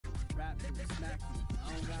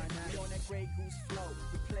We on that Grey Goose flow,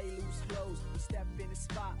 we play loose clothes, we step in the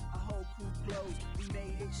spot, a whole crew glows. We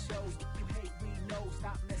made it shows, you hate, we know.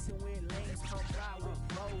 Stop messing with lanes, come ride with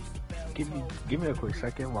bros. Give me a quick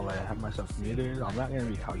second while I have myself muted. I'm not gonna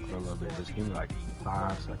be talking for a little bit. Just give me like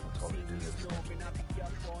 5 seconds while we do this.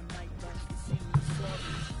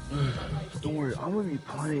 Don't worry, I'm gonna be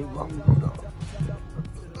playing long enough.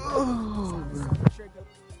 Oh, man.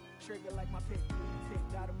 Trigger like my pick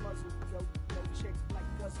got a muzzle. Yo, chick like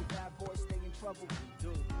guzzle, bad boy stay in trouble.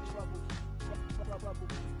 Trouble.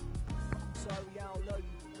 Sorry, I don't love you.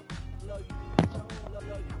 Love you.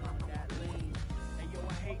 That lean. Hey yo,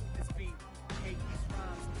 I hate this beat. Hate these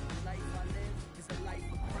rhymes. The life I live is a life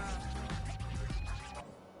of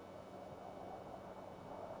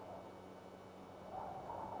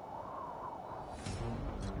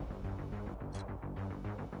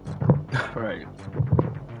crime. Right.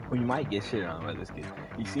 We might get shit on by this kid.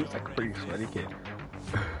 He seems like a pretty sweaty kid.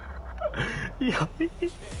 Yeah,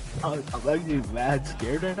 I'm actually mad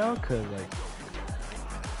scared right now because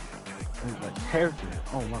like character.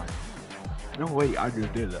 Oh my. No way, I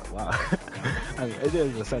just did that. Wow. I mean, it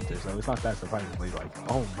is a center, so it's not that surprisingly like,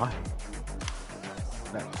 oh my.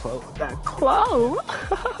 That clone.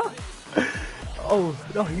 Oh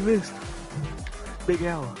no, he missed. Big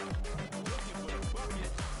L.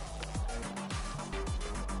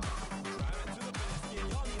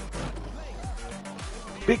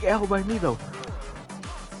 Big L by me though.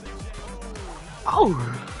 Oh.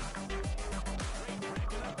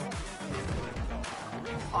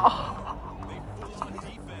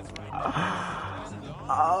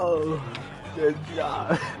 Oh. Good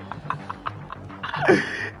job.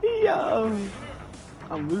 Yo.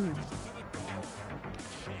 I'm losing.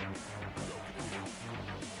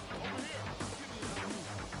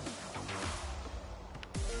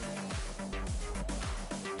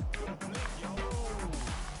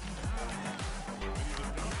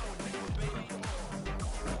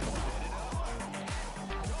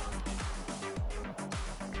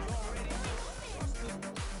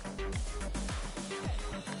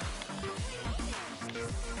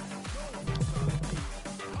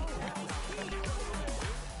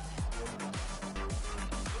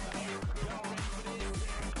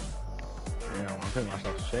 I'm putting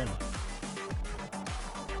myself to shame.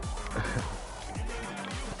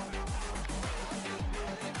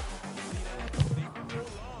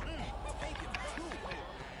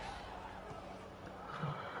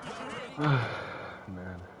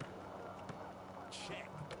 Man.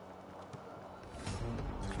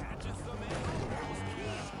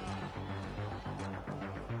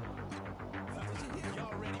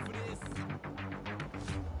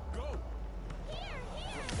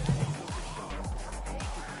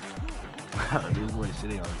 This boy is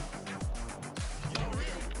sitting on it.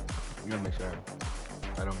 You gotta make sure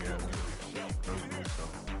I don't get out of those weird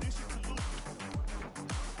stuff.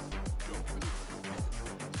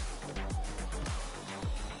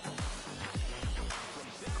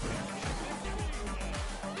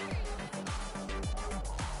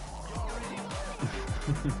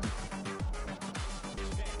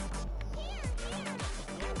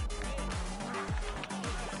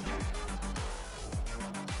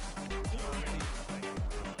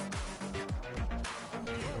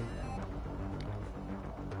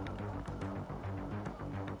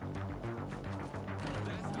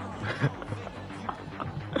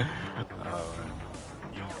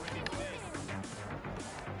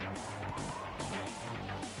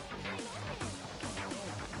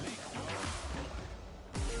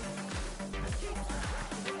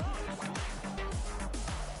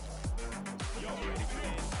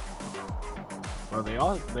 Well,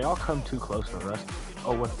 they all come too close to the rest.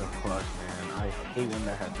 Oh, what the fuck, man! I hate when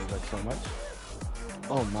that happens like so much.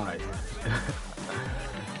 Oh my!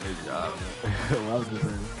 Good job. Well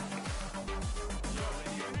deserved.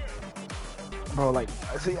 Bro, like,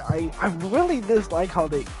 see, I really dislike how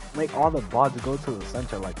they make all the bots go to the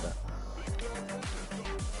center like that.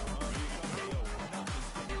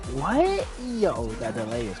 What? Yo, that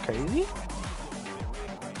delay is crazy.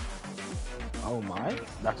 Oh my!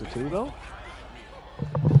 That's a 2 though.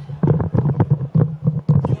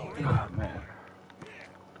 Oh, man.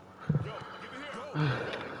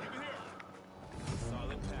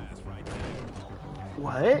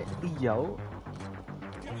 What? Yo.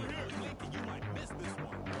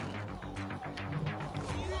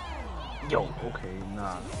 Yo, okay,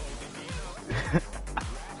 nah.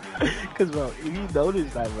 Cause bro, if you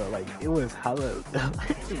notice that, bro, like it was hella.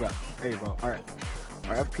 Bro, hey bro, our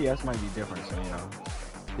FPS might be different, so you know,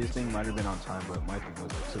 his thing might have been on time, but my thing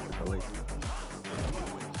was like super delayed.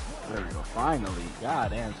 There we go. Finally,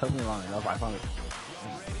 god damn, it took me long enough. I found it.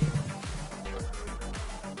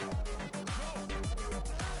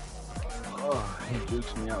 Oh, he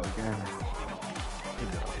jukes me out again.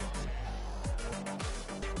 Good job.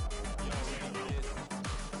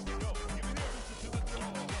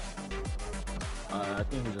 I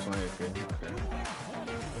think he just went AFK.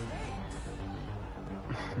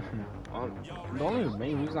 Okay. The only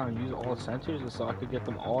main reason I use all centers is so I could get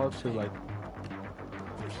them all to like.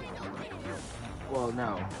 Well,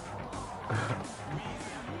 no.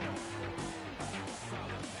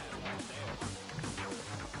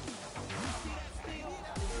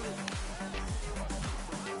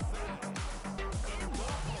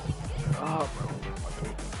 Oh, bro.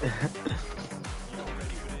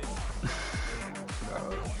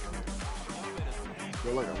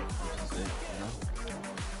 Feel like I'm sick, you know?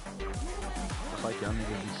 It's like y'all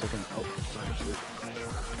niggas be sick and oh, sorry, shit.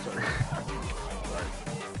 Sorry. Sorry.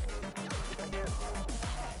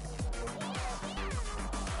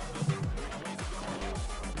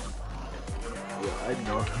 Yeah, I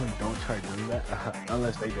normally don't try doing that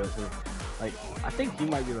unless they do it too. Like, I think he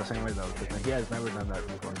might be the same way though, because he has never done that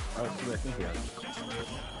before. Oh, I think he has.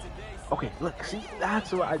 Okay, look, see,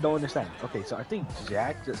 that's what I don't understand. Okay, so I think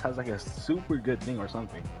Jack just has like a super good thing or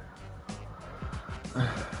something.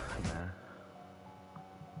 Man.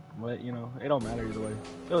 But, you know, it don't matter either way.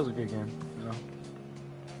 It was a good game, you know.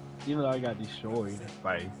 Even though I got destroyed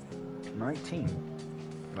by 19.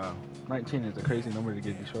 Wow, 19 is a crazy number to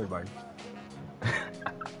get destroyed by.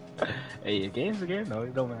 Hey, a game's a game though,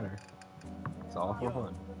 it don't matter. It's all for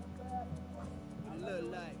fun.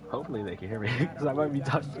 Hopefully they can hear me, because I might be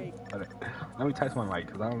talking. Okay. Let me text my mic,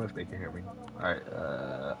 because I don't know if they can hear me. Alright,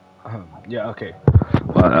 yeah, okay.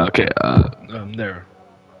 Okay, there.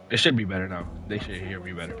 It should be better now. They should hear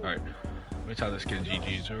me better. Alright. Let me tell this kid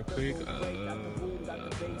GG's real quick.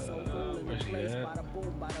 Where's he at?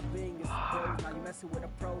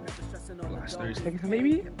 Last 30 seconds,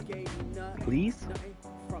 maybe? Please?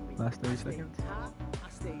 Last 30 seconds?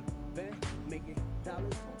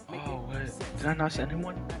 Oh, wait. Did I not send him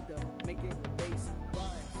one?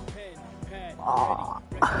 Oh.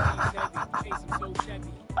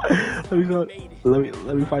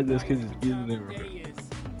 let me find this kid's username real quick.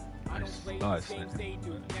 I sent him.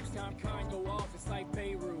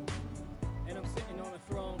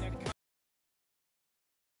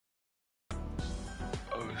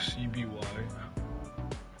 Oh, CBY.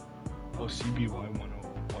 Oh, CBY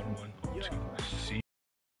 101102.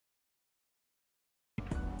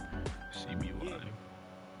 CBY.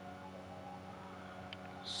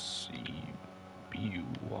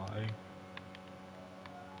 CBY.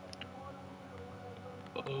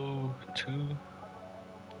 Oh, 2.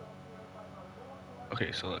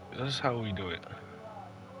 Okay, so this is how we do it.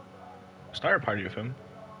 Start a party with him.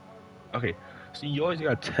 Okay, see, you always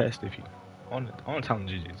gotta test if you. I wanna tell him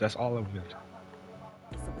GG's. That's all I'm gonna do.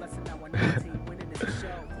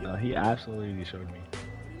 No, he absolutely showed me.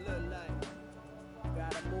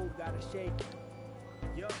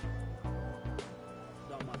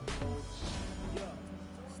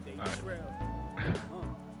 Alright.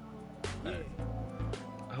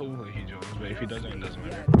 Hopefully he joins, but if he doesn't, it doesn't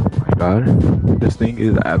matter. Oh my god, this thing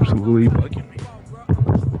is absolutely bugging me.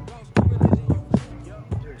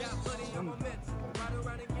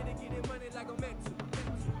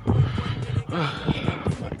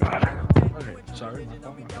 Oh my god. Okay, sorry, my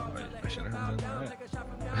fault. I shouldn't have done that.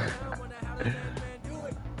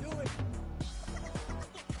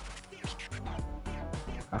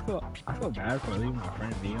 I feel bad for leaving my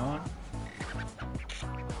friend Neon.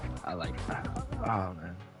 I like that. Oh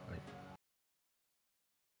man.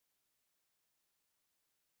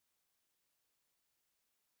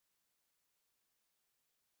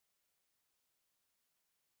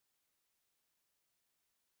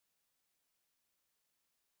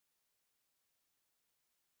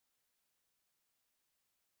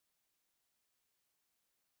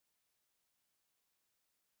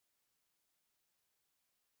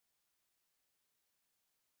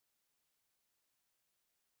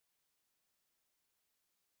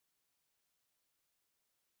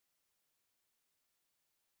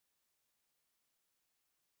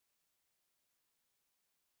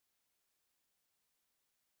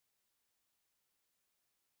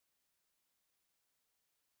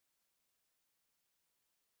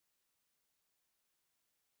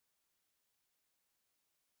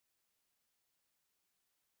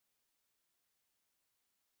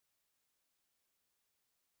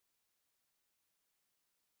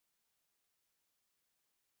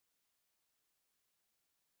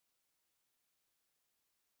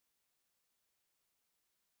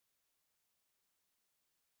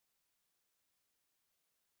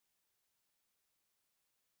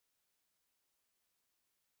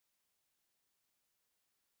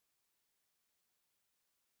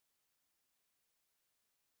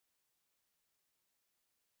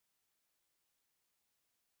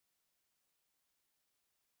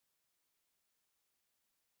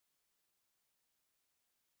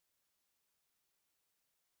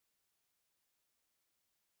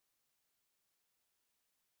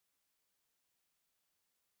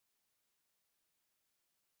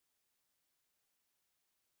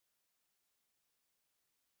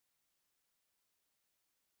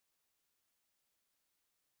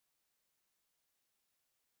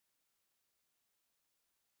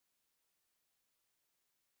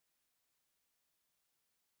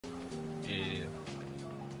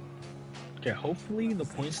 Okay, hopefully the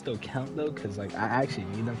points still count though, cause like I actually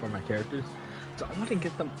need them for my characters. So I want to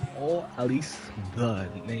get them all at least the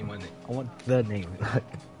name on it. I want the name.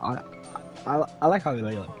 I like how they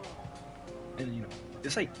look, and you know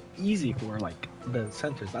it's like easy for like the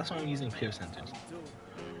centers. That's why I'm using pure centers.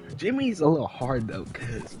 Jimmy's a little hard though,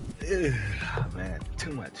 cause man,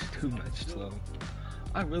 too much. So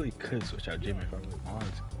I really could switch out Jimmy if I really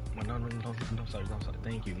wanted to. Well, no, sorry.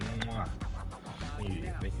 Thank you. Mwah. Thank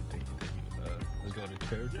you. Let's go to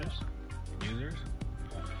characters, users,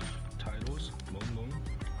 titles, boom.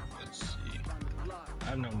 Let's see. I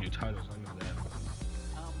have no new titles, I know that.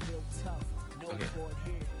 Okay.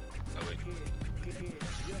 Oh, wait.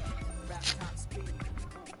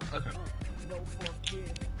 Okay.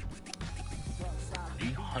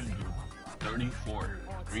 334,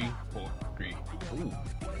 343. Ooh.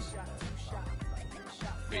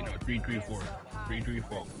 Wait, no, 334.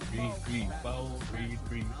 334.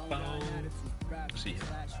 334. Let's see.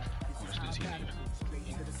 How much does he need?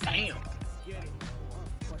 Damn!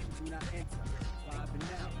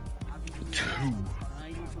 2,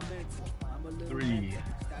 3,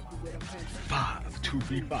 5.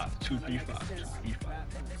 235.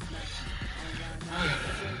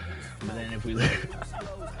 But then if we look,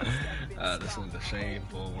 this one's a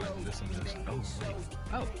shameful one. This one's just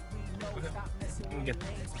okay. Let me get that.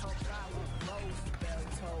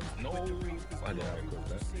 No, I didn't record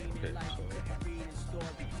that. Okay, so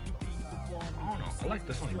I don't know. I like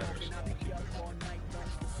this one better.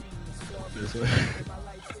 So this one.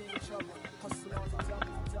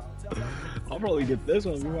 I'll probably get this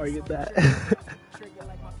one before I get that.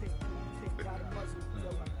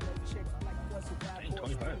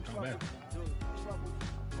 25, not bad.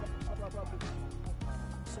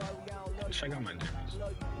 Check out my difference.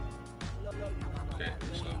 Okay,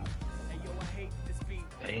 so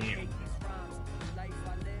damn.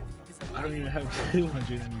 I don't even have 200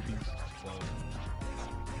 anything. So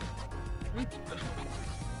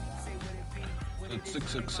it's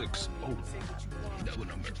 666. Oh, double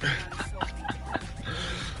number.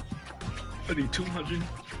 I need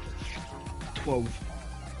 212.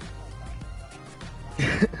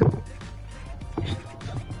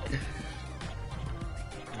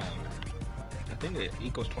 I think it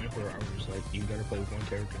equals 24 hours. Like you gotta play with one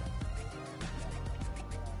character.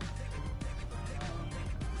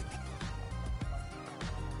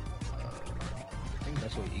 I think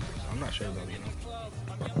that's what it equals. I'm not sure though, you know.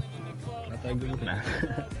 Not that good with math.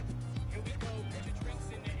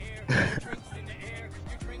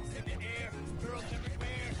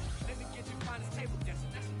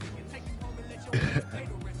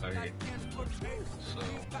 Okay. So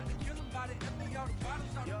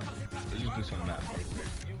let's just do some math real quick.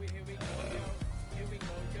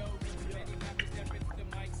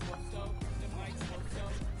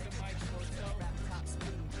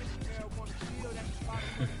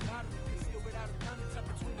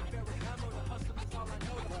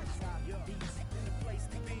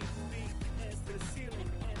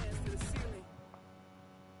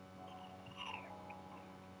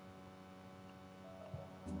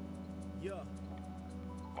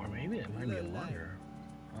 Or maybe it might be a liar.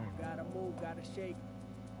 I don't know. Gotta move, gotta shake.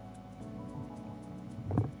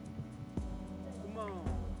 Come on.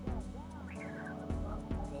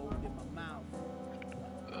 Gold in my mouth.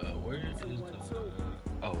 Where is the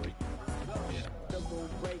oh wait.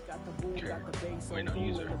 Yeah. Wait, no,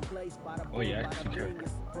 user. Oh yeah, actually character.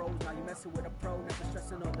 Now you messing with a pro, never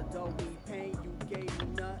stressing on the dough. We pain, you gave me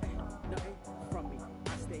nothing from me.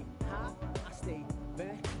 I stay high, I stay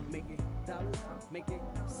back, make it dollars, make it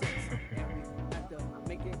sense. And we have to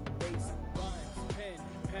make it base. Pen,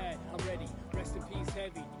 pad, I'm ready. Rest in peace,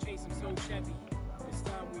 heavy. Chase him so Chevy. This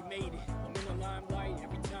time we made it. I'm in the limelight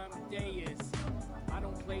every time the day is. I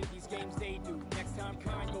don't play these games they do. Next time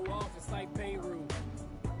kind go off, it's like Beirut.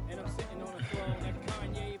 And I'm sitting on a throne like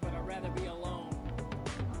Kanye, but I'd rather be alone.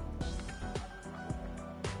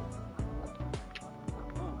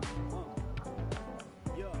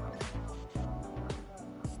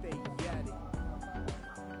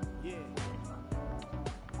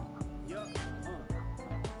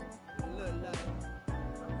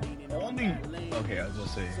 Okay, I was gonna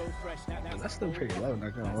say that's still pretty low,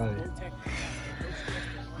 not gonna lie.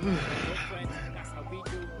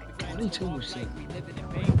 22%.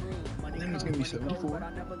 Then it's gonna be 74.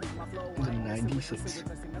 It's a 96.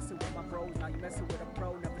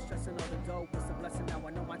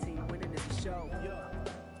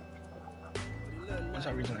 What's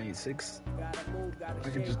that reason 86? I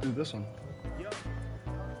could just do this one.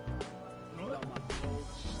 I'll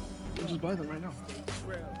just buy them right now.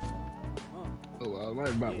 Oh, I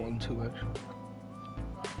might buy one too, actually.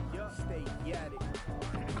 Stay at it.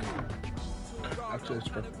 After this,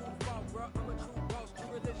 bro.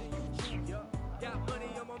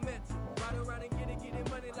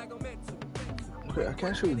 Okay, I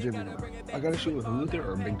can't shoot with Jimmy no more. I gotta shoot with Luther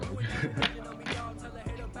or Big Dog.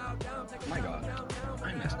 My God,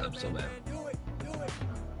 I messed up so bad.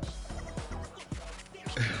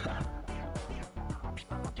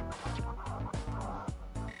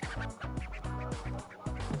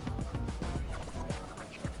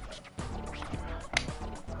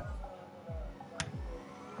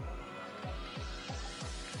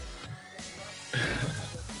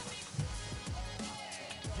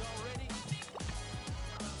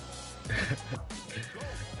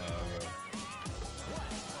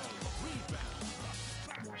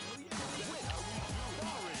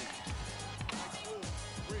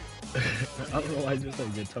 I don't know why I just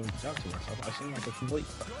like did tough job to myself. I seem like a complete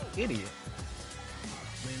idiot.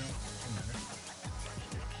 But, you know,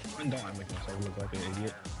 when don't I make myself look like an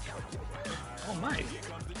idiot? Oh my!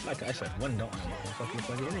 Like I said, when don't I make myself look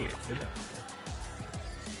like an idiot? Good job.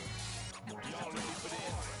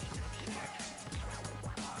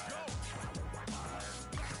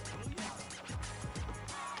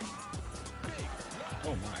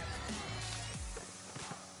 Oh my.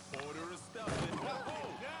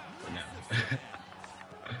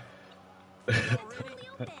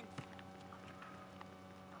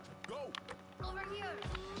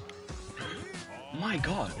 My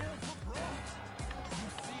God.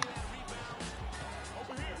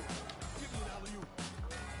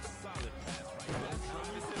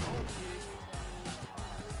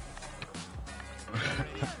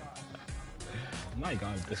 My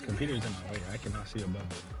God, this computer is in my way. I cannot see above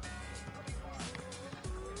it.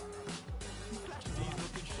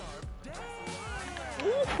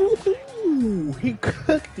 Ooh, he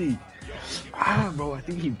cooked it. Ah, bro, I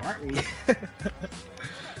think he burnt me.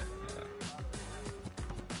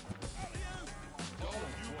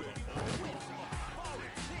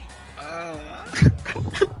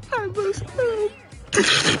 I must have.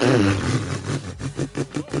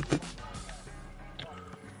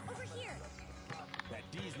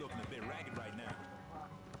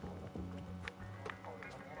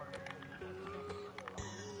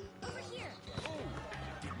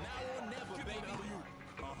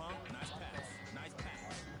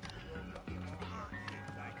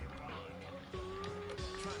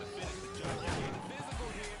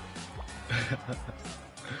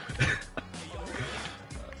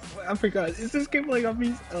 I forgot. Is this game like on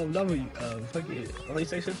me? Fucking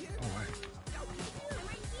PlayStation?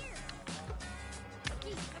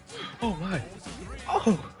 Oh my.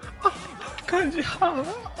 Oh, good job.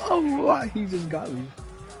 Oh my, he just got me.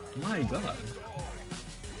 My God.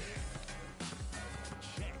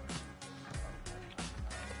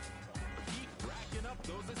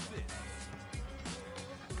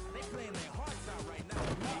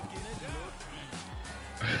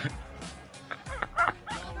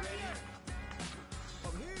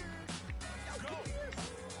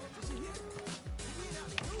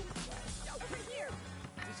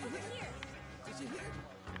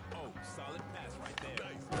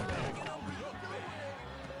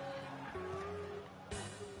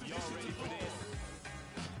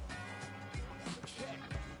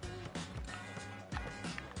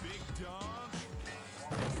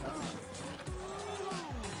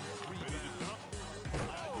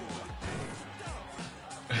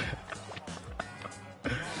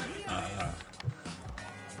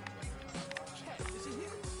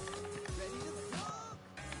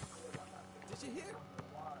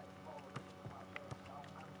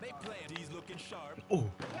 Oh,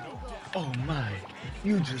 oh my,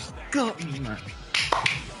 you just got me, man.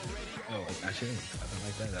 Oh, actually, nothing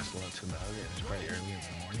like that. That's a little too loud. It's probably early in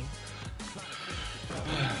the morning.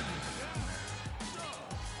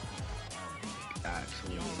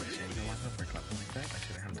 Absolutely ashamed of myself for clapping like that. I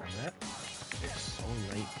shouldn't have done that. It's so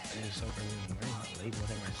late. It is so early in the morning. Not late. What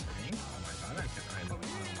am I saying? Oh my God, I don't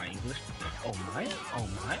know my English. Oh my, oh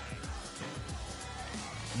my.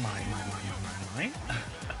 My.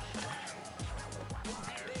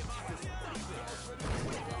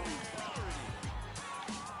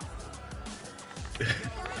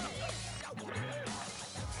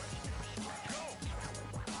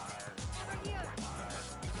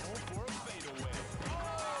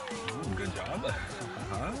 Good job.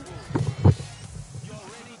 Uh-huh.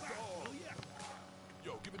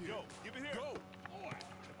 Yo, give it here. Give it here. Go.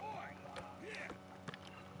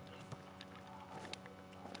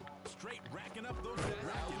 Straight racking up those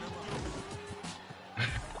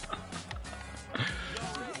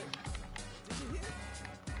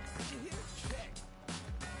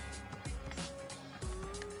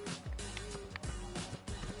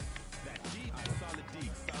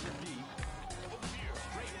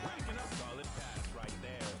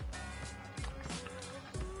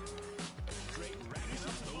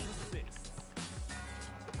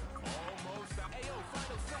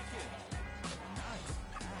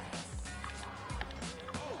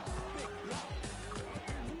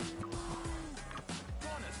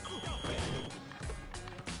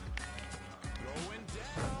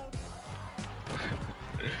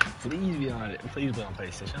Please be on it. Please be on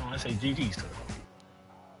PlayStation. I want to say GG's to him.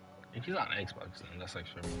 If he's on Xbox, then that's like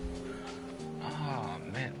sure. Oh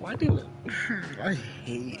man, why do it? I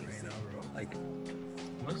hate it right now, bro. Like,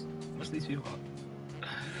 what's these people?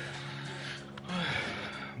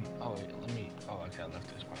 Oh wait, let me. Oh, okay, I left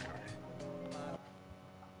this part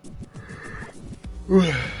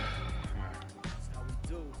already.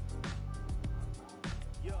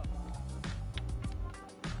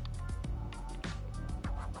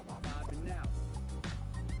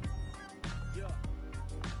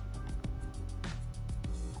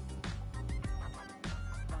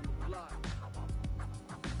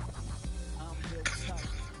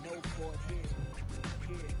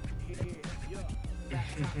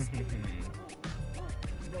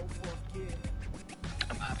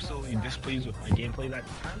 I'm absolutely displeased with my gameplay that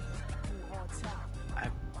time. I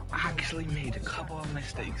actually made a couple of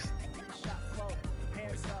mistakes.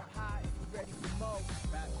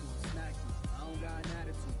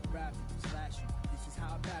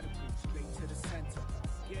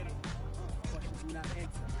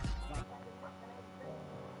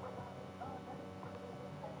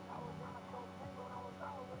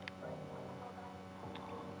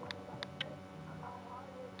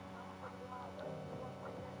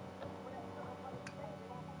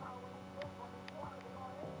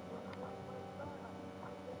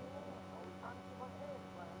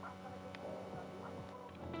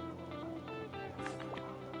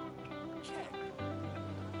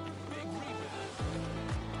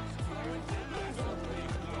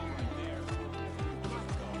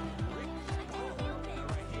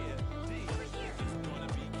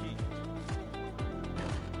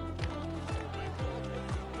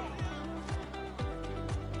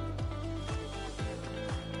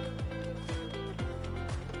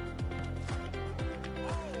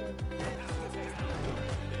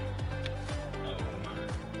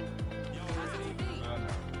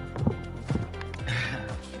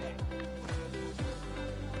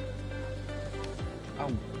 I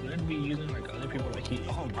would be using like other people like he.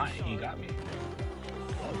 Oh my, he got me.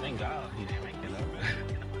 Oh, thank God he didn't make it up.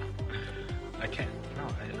 I can't. No,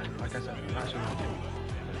 like I said, I'm not sure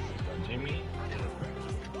what Jimmy.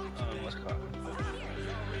 What's it called?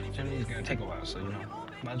 Jimmy's gonna take a while, so you know,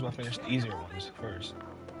 might as well finish the easier ones first.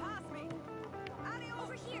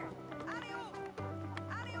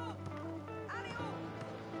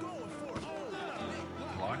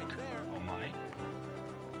 Blocked. Oh my.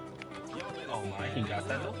 Oh my, he got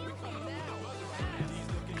that though.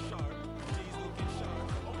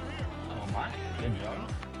 Oh my, good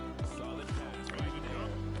job.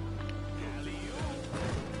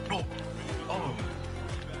 Oh, oh.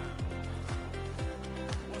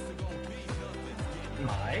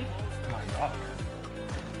 My God.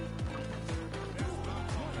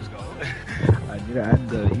 Let's go. I need to add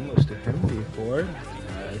the emotes to him before.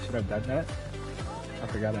 I should have done that. I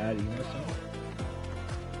forgot to add emotes to him.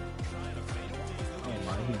 Oh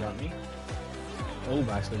my, he got me. Oh,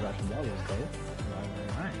 but I still got the ball. Let's go.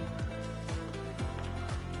 Alright.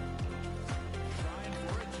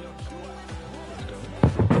 Let's go.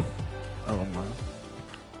 Oh my.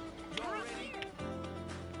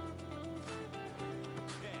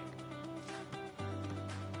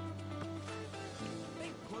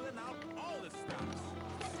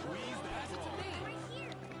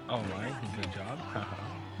 Oh my, good job.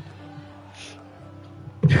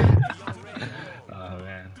 Oh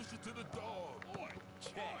man.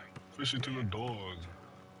 Push it to the dog.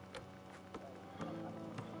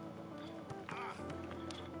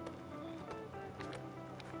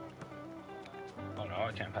 Oh no,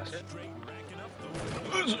 I can't pass it.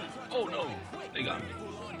 Oh no, they got me.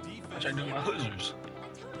 I tried doing my hoosers.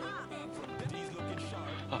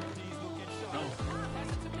 Oh, no.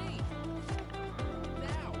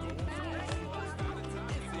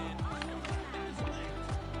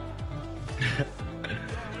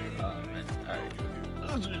 Oh man, alright.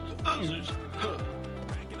 Hoosers.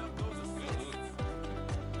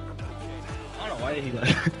 I don't know why he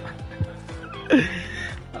like.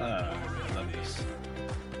 I love this.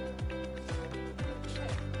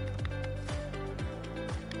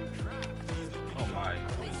 Oh my,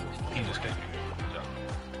 he just kicked me.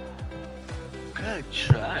 Good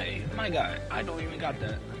try. My God, I don't even got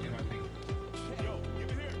that. In my thing.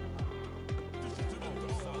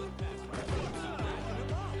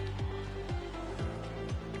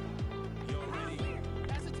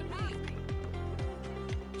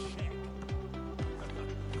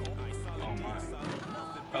 Oh my.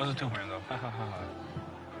 That was a 2-point though. Ha ha ha.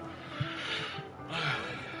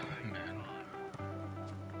 Man.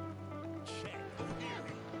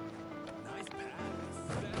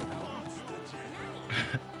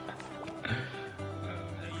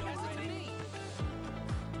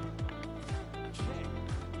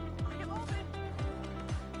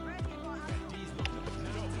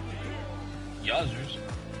 games.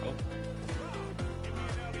 Oh.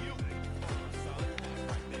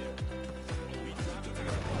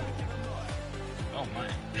 Oh my.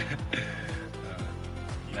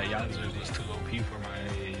 That Yowzer is just too OP for my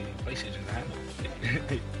PlayStation to handle.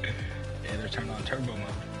 Yeah, they're turned on turbo mode.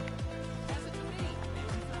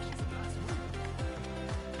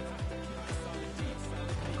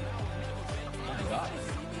 My god.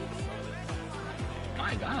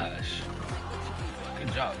 My gosh.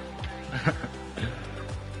 Good job.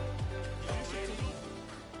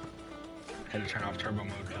 Had to turn off turbo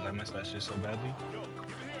mode because I missed that shit so badly.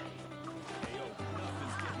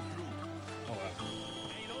 Oh wow.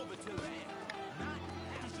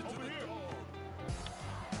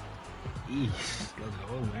 East. Let's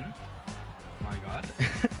go. A win. My god.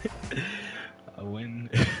 A win.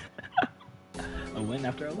 A win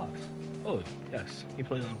after a loss. Oh, yes. He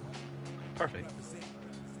plays on. Perfect.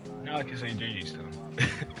 Now I can say GG's to him.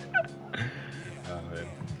 Man.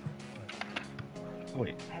 Oh,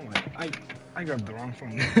 wait. Oh, my. I grabbed the wrong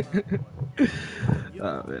phone.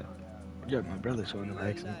 Oh, man. Yeah, my brother's phone by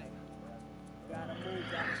accident.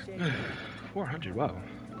 400, wow.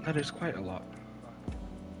 That is quite a lot.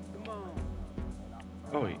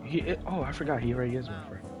 Oh, I forgot he already is my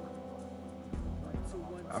friend.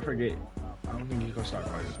 I forget. I don't think he's gonna start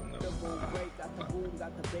by this one though.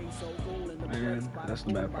 Man, that's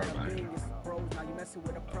the bad part about it.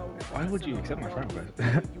 Why would you accept my friend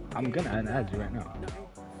request? I'm gonna add you right now.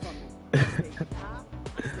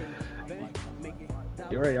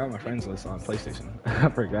 You're already on my friends list on PlayStation. I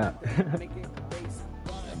forgot.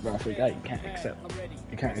 Bro, I forgot you can't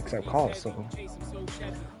accept calls, so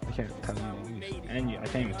I can't tell you to use. And I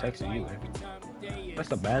can't even text you either.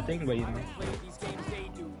 That's a bad thing, but you know.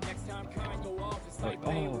 Like,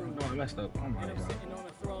 oh no, I messed up. Oh my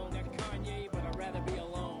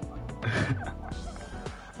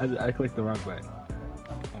god. I clicked the wrong button.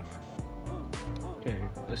 Oh my. Okay,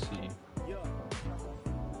 let's see.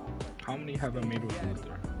 How many have I made with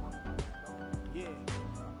Luther?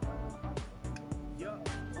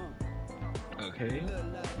 Okay.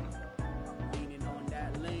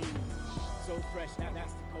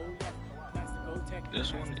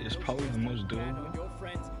 This one is probably the most doable.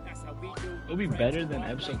 It'll be better than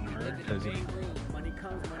episode Murder because he.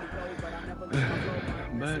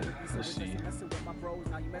 But let's see.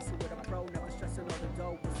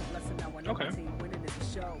 Okay.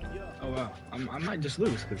 Oh wow, I might just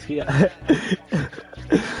lose because he.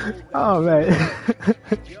 Oh man.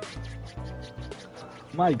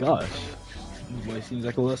 My gosh, this boy seems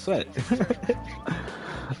like a little sweat.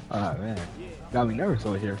 Oh man, got me nervous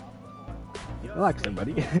over here. Relax,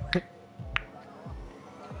 everybody.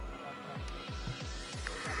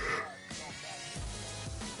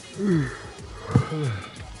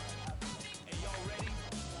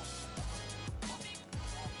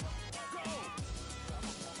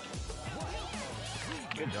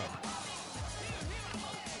 Good job.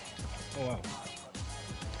 Oh wow.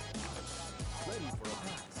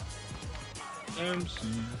 MC.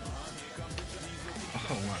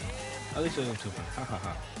 Oh man. At least it wasn't too fun. Ha ha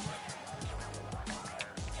ha.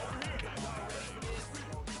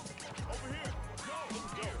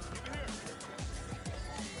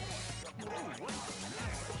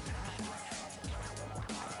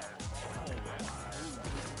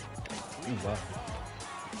 Wow.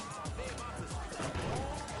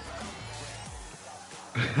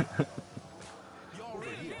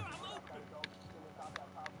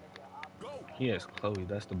 He has Chloe,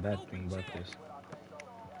 that's the bad thing about this.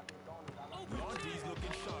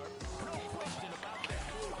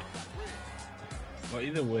 Well,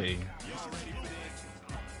 either way.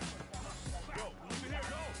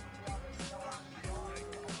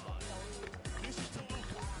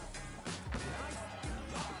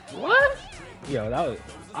 What? Yo, that was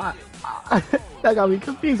that got me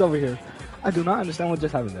confused over here. I do not understand what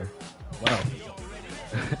just happened there. Wow.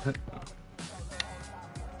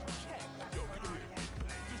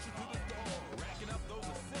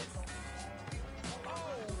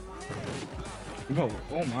 Bro,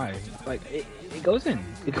 oh my. Like, it goes in.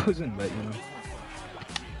 It goes in, but, you know.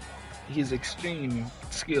 His extreme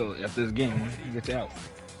skill at this game, he gets out.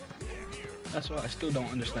 That's why I still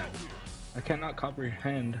don't understand. I cannot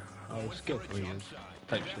comprehend how skillful he is.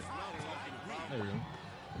 Type shit. There we go.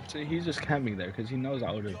 See, he's just camping there because he knows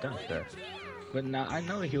I would have done that. But now I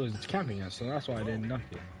know he was camping us, so that's why I didn't dunk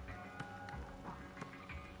it.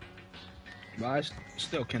 But I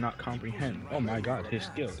still cannot comprehend. Oh my god, his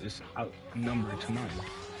skill is outnumbered to mine.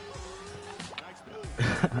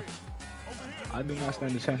 I do not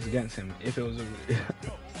stand a chance against him if it was a.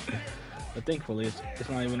 But thankfully, it's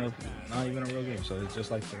not even a real game, so it's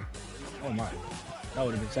just like the. Oh my. That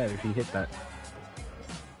would have been sad if he hit that.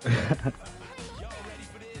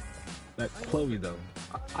 That Chloe though,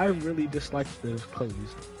 I really dislike those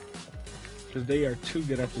Chloes because they are too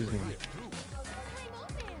good at this game.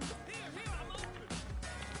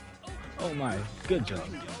 Oh my, good job.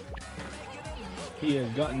 He has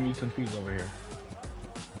gotten me confused over here.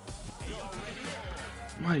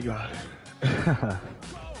 My God.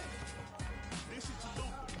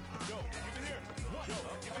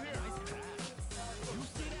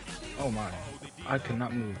 Oh my, I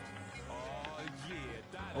cannot move.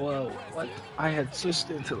 Well, what? I had switched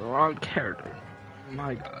into the wrong character.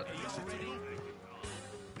 My God.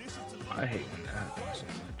 I hate when that happens so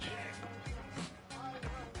much.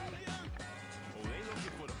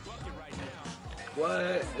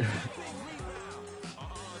 What?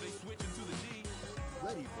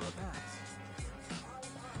 Ready for a pass.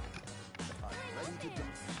 Ready to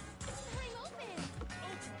dunk.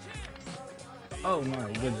 Oh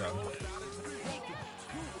my, good job.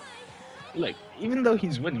 Look, even though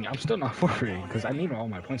he's winning, I'm still not forfeiting because I need all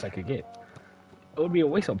my points I could get. It would be a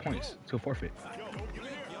waste of points to forfeit.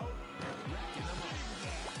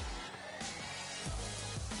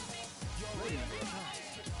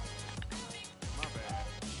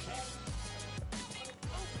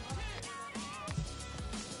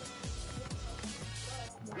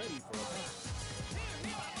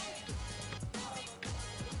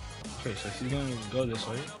 Okay, so he's going to go this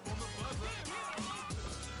way.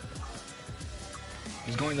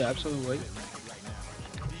 He's going the absolute way.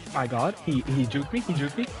 My God, he juked me,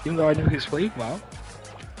 even though I knew his play. Wow.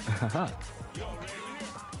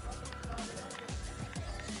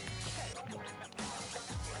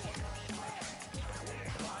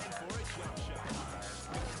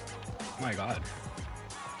 My God.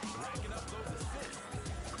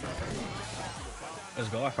 Let's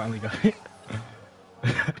go, I finally got it.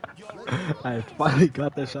 I finally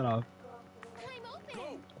got that shut off.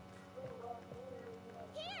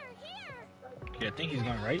 Yeah, I think he's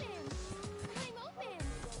going right.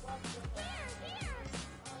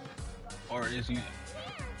 Or is he?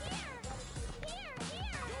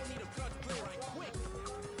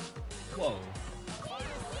 Whoa.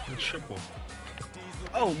 The triple.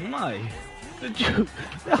 Oh my. The juke.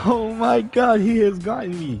 Oh my God, he has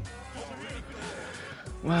gotten me.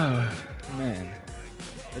 Wow. Man.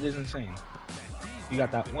 That is insane. You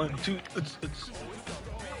got that 1, 2. Good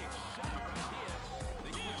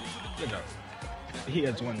job. He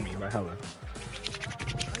has won me by hella.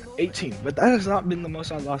 18, but that has not been the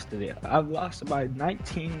most I've lost today. I've lost by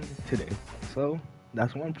 19 today, so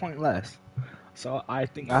that's 1 point less. So I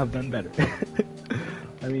think I've done better.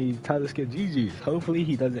 I mean, tell this kid GG's. Hopefully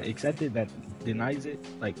he doesn't accept it, that denies it,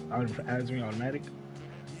 like adds me automatic.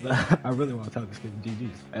 But I really want to tell this kid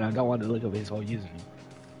GG's, and I don't want to look up his whole username.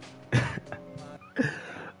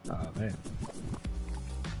 Oh man.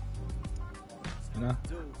 You know?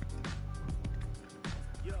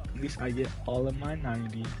 At least I get all of my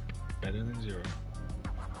 90 better than 0.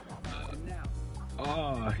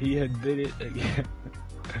 Oh, he had did it again.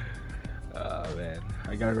 Oh man.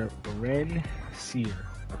 I got a Ren Seer.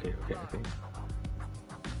 Okay.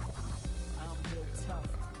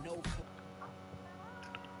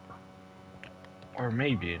 Or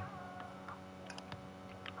maybe.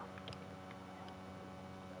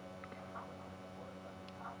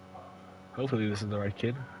 Hopefully this is the right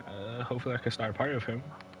kid. Hopefully I can start a party with him.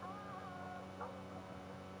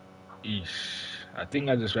 Eesh. I think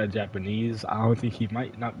I just read Japanese. I don't think he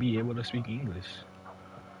might not be able to speak English.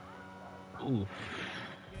 Oof.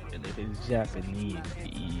 And if it's Japanese,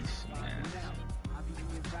 eesh, man.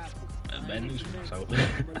 Bad news for myself.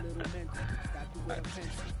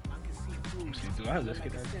 See, do I have this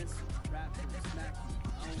kid?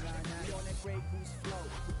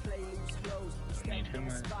 Need him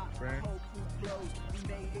as a friend.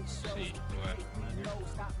 See, do I?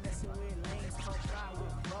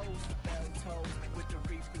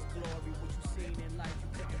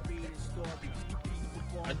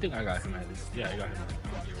 I think I got him at it. Yeah, I got him at it. I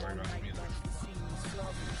don't get worried about him either.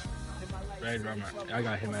 Red Drummer. I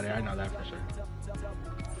got him at it. I know that for sure.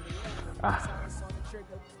 Ah.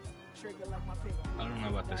 I don't know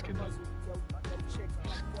about this kid though.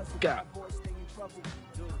 God.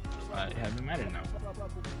 I have him at it now.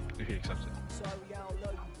 If he accepts it.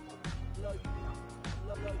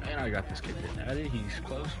 And I got this kid at it. He's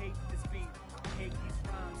close.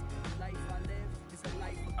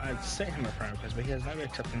 I sent him a friend request, but he has never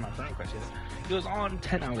accepted my friend request yet. He was on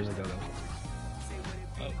 10 hours ago though.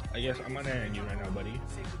 Oh, I guess I'm gonna end you right now, buddy.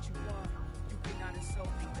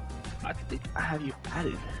 I think I have you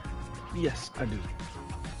added. Yes, I do.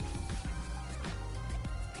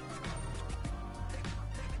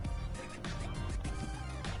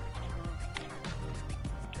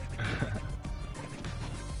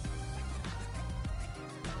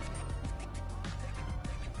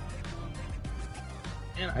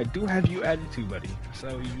 I do have you added too, buddy.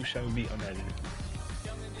 So you shall be unadded.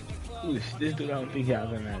 Ooh, this dude, I don't think he has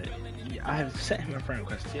him added. Yeah, I have sent him a friend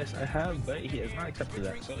request. Yes, I have, but he has not accepted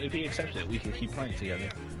that. So if he accepts it, we can keep playing together.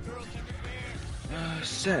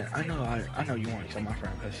 Seth, I know you want to accept my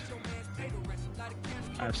friend request.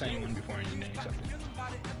 I've sent you one before and you didn't accept it.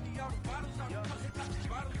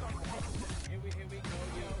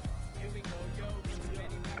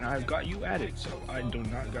 And I've got you added, so I do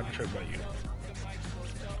not got to trip about you.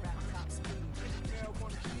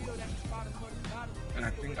 And I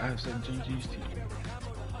think I have said GG's to you.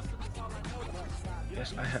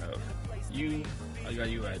 Yes, I have. I got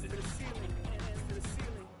you added.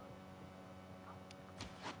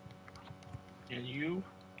 And you,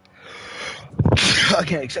 I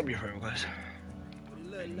can't accept your friend request.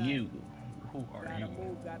 And you, who are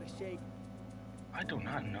you? I do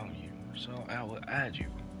not know you, so I will add you.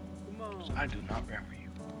 So I do not remember you.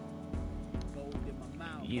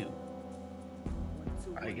 You.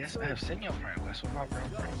 I guess I have sent your friend request with my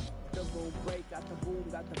girlfriend.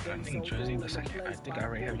 I think Jersey the second. I think I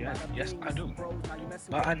already have you added. Yes, I do.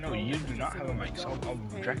 But I know you do not have a mic, so I'll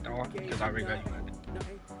reject all because I already got you added.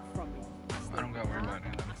 I don't gotta worry about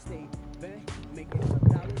it.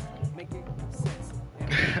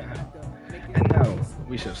 And now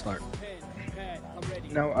we should start.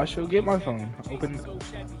 Now I shall get my phone. Open.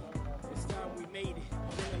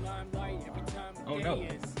 Oh no,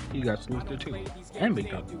 he got Sleuth too, and Big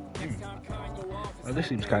Dog. Well, this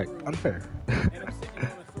seems kind of unfair.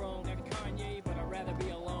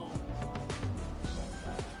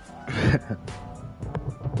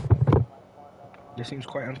 This seems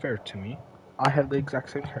quite unfair to me. I have the exact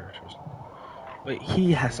same characters. Wait,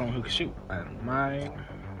 he has someone who can shoot. And mine.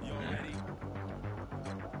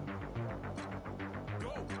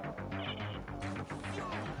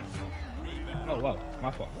 Oh wow,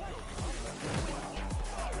 my fault.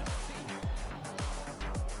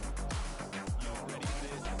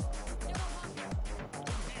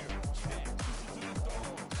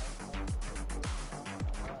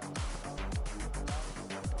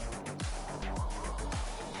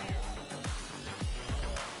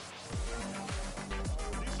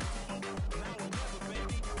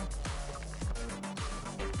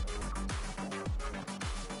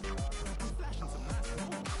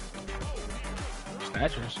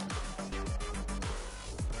 Snatchers.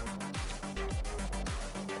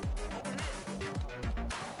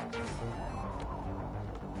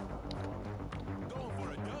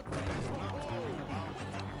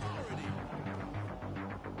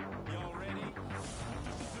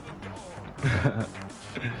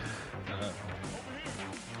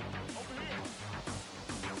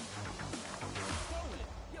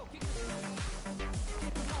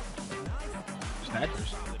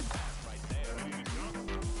 Snatchers.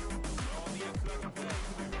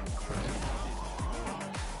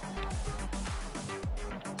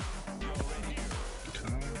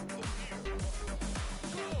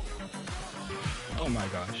 Oh my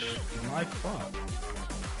gosh, my fault.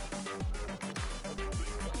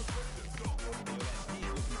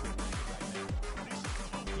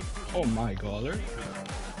 Oh my god.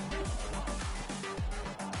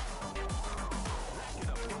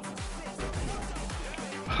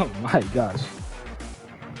 Oh my gosh.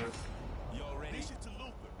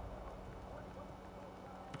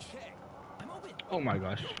 Oh my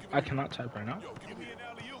gosh. I cannot type right now.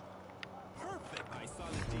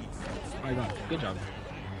 Oh my god, good job.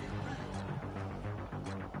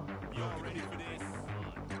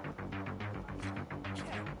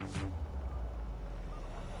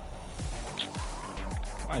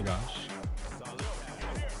 Oh my gosh.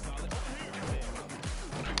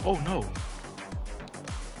 Oh no.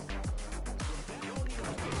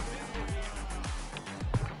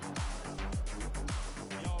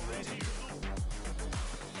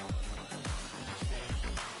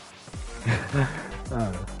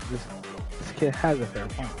 This kid has a fair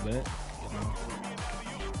point, but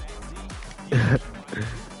you know.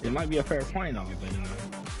 It might be a fair point on it, but you know.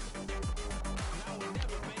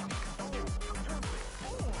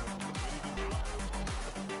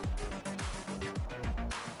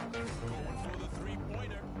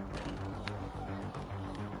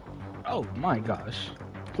 Oh my gosh.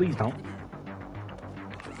 Please don't.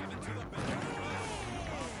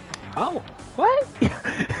 Oh, what?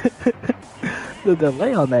 The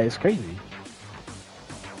delay on that is crazy.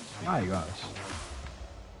 My gosh.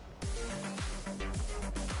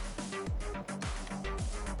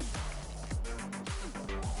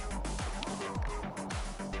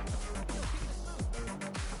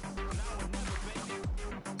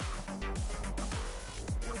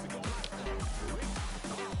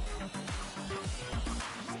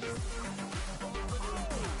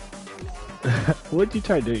 What'd you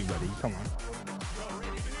try doing, buddy? Come on.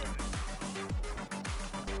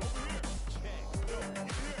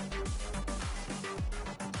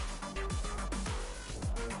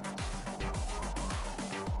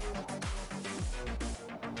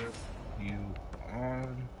 You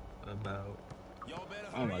on about...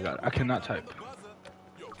 Oh my god, I cannot type.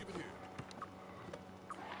 Yo, give it here.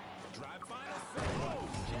 Drive final.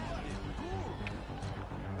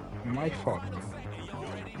 My fault.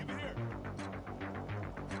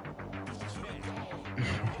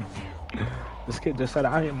 This kid just said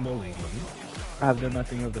I am bullying him. I have done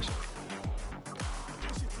nothing of this.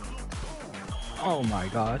 Oh my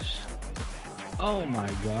gosh. Oh my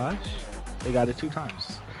gosh. They got it 2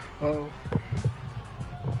 times. Oh.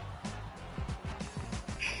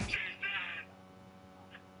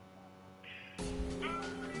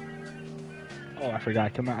 Oh, I forgot. I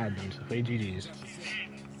cannot add them. So play GG's.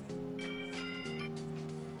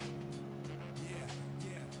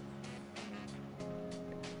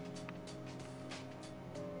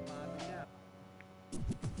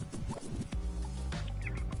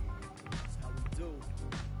 do.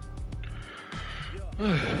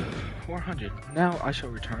 400. Now I shall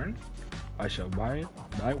return. I shall buy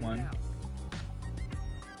one.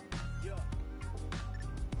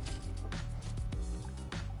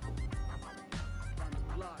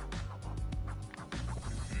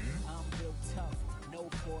 No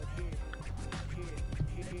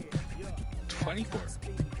 24.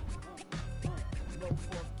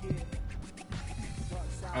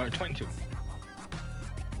 22.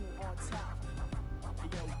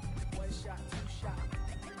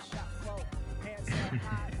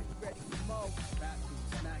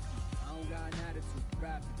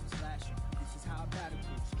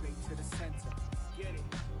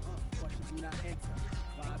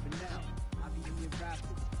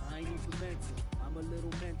 I'm a little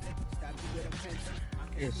mental. Stop you with a pencil.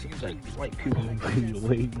 It seems like white people play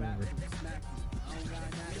way more.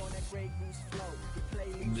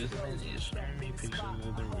 This man is showing me pictures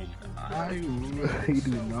of the week. I really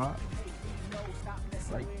do not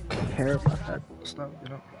like care about that stuff, you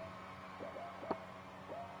know.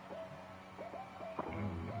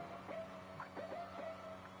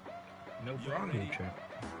 No problem, check.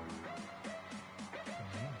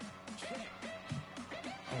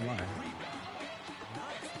 Oh my.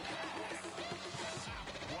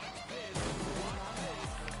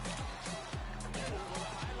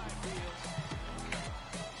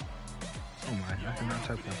 Oh my, I cannot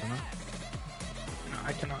type that, can I? No,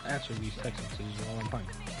 I cannot answer these text messages while I'm playing.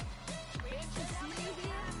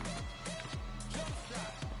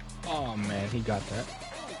 Oh man, he got that.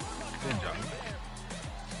 Good job.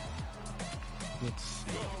 Let's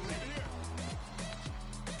see.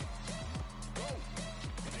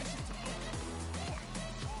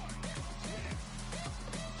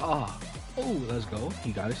 Oh, let's go.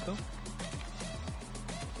 He got it still.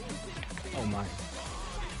 Oh my.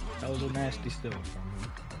 That was a nasty steal from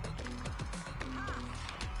him.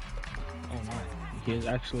 Oh my. He has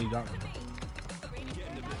actually got me.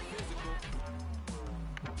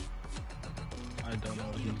 I don't know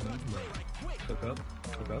what he's doing, but took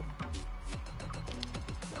up.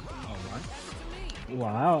 Oh my.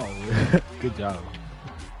 Wow. Good job.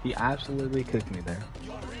 He absolutely cooked me there.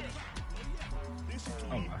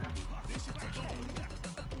 Oh my.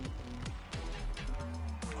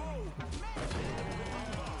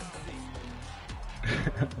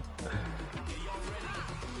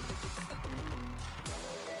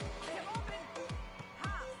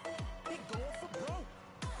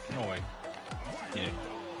 No way. Yeah.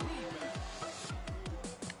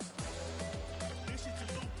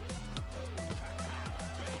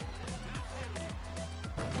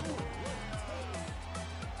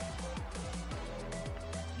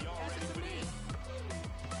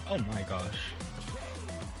 Oh my gosh.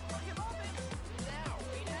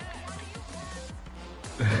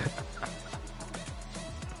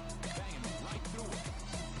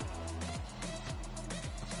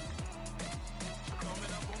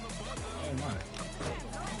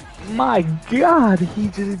 My god, he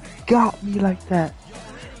just got me like that.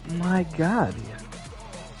 My god.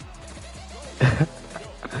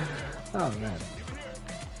 Oh man.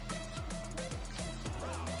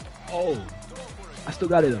 Oh, I still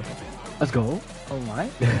got it though. Let's go. Oh my.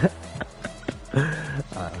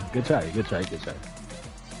 Good try. I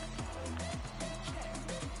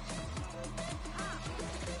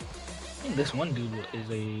think this one dude is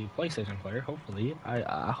a PlayStation player. Hopefully,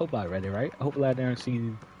 I hope I read it right. Hopefully, I didn't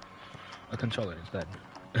see a controller instead.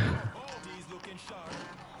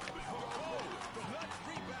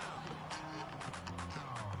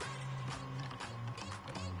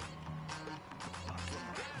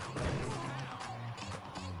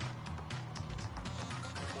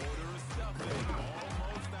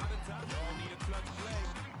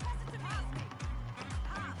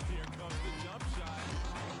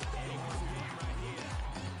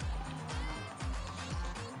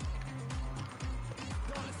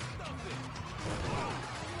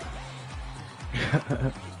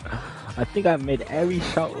 I think I made every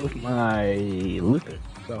shot with my Luther.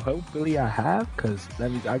 So hopefully I have, because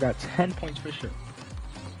that means I got 10 points for sure.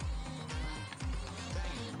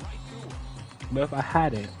 But if I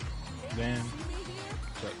hadn't, then...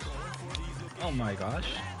 Oh my gosh.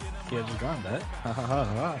 Can't just drown that. Ha ha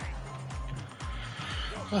ha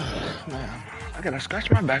ha. Man, I gotta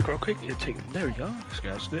scratch my back real quick. There we go.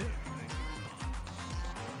 Scratched it.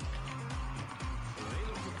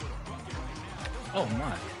 Oh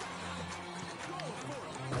my.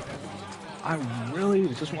 I really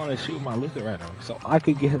just want to shoot my Luther right now, so I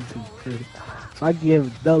could get him to, so I can give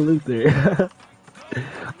him the Luther.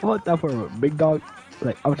 I want that for a big dog.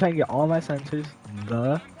 Like, I'm trying to get all my sensors,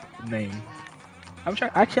 the name. I'm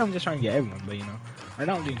just trying to get everyone, but you know, right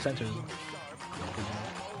now I'm doing sensors.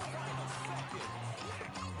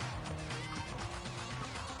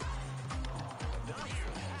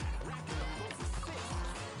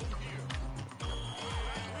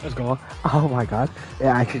 Let's go. Oh my god. It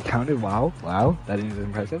actually counted. Wow. Wow. That is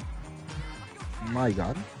impressive. My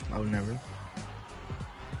god. I would never.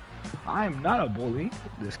 I am not a bully.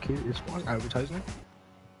 This kid is for advertisement.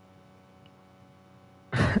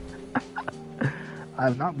 I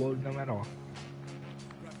have not bullied them at all.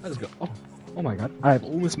 Let's go. Oh. Oh my god. I have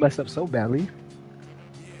almost messed up so badly.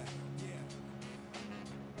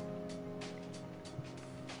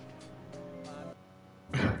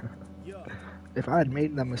 If I had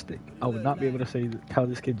made that mistake, I would not be able to tell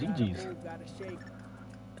this kid GG's.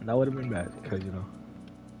 And that would have been bad, because, you know,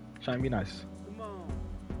 trying to be nice.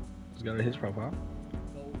 Let's go to his profile.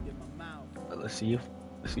 Let's see.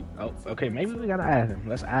 Oh, okay, maybe we gotta add him.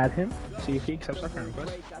 Let's add him, see if he accepts our friend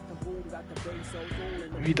request.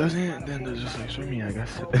 If he doesn't, then there's just like for me, I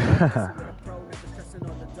guess.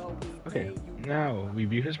 Okay, now we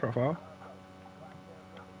view his profile.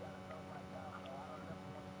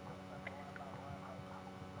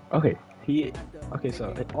 Okay,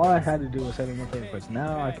 so all I had to do was send him a friend request.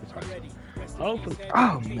 Now I can talk to him. Hopefully,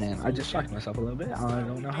 oh man, I just shocked myself a little bit. I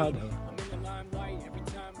don't know how though.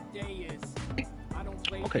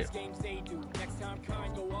 Okay.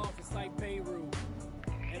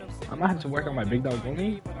 I might have to work on my big dog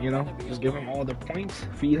only, you know, just give him all the points,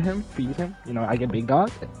 feed him, you know, I get big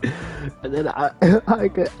dog, and then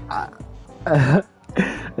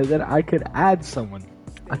I could add someone,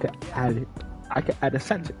 I could add a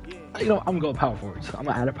sensor, you know, I'm gonna go power forward, so I'm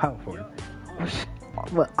gonna add a power forward,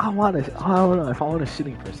 but I don't know if I want a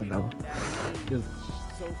shooting person though,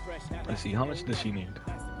 let's see, how much does she need?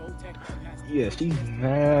 Yeah, she's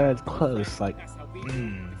mad close, like,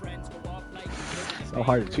 so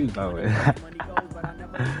hard to choose, by the way.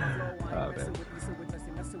 Oh, man.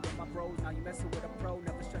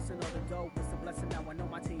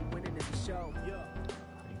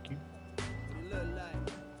 Thank you.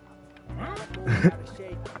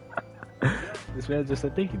 This man just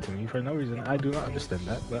said thank you to me for no reason. I do not understand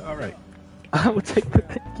that, but alright. I will take the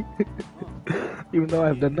thank you. Even though I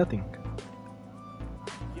have done nothing.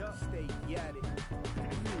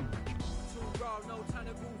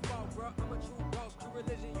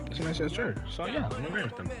 This man says sure. So yeah, I'm agreeing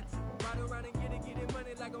with them.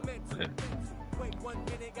 Okay.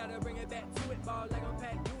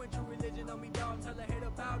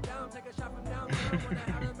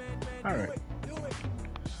 Alright.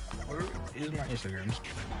 Here's my Instagrams.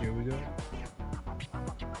 Here we go.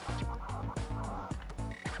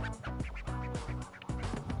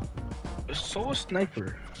 Soul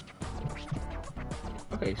Sniper.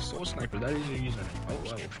 Okay, Soul Sniper, that is your username. Oh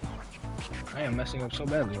wow. I am messing up so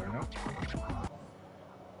badly right now.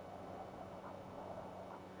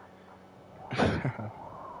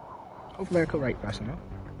 Hopefully I could write fast enough.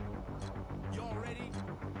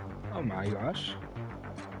 Oh my gosh.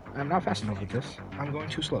 I'm not fast enough with this. I'm going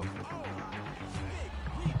too slow.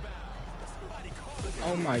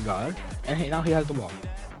 Oh my god. And now he has the ball.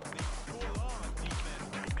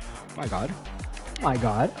 My god. My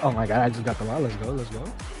god. Oh my god, I just got the ball. Let's go, let's go.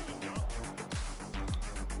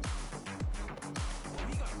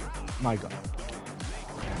 My god.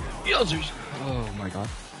 Yozers! Oh my god.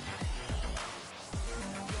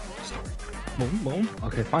 Boom, boom.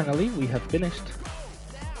 Okay, finally, we have finished.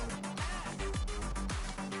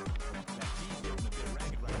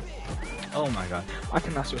 Oh my god. I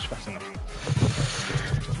cannot switch fast enough.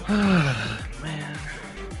 Man.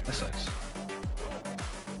 That sucks.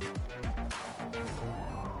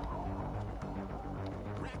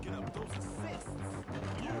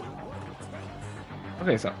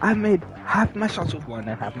 Okay, so I made half my shots with one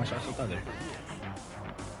and half my shots with the other.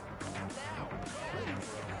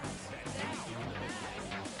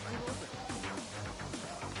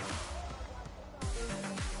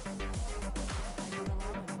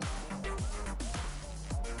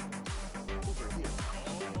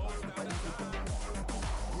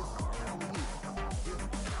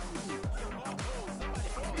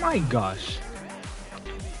 My gosh.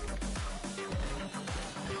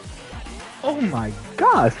 Oh my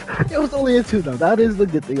gosh. It was only a 2 though. That is the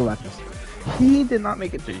good thing about this. He did not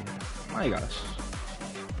make it 3. My gosh.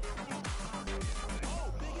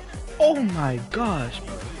 Oh my gosh,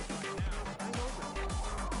 bro.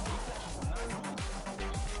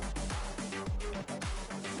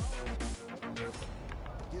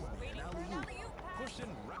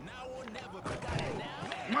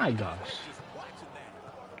 My gosh.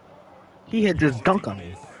 He had just dunked on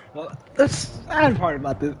me. Well, the sad part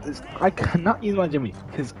about this is I cannot use my Jimmy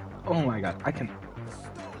because, oh my god, I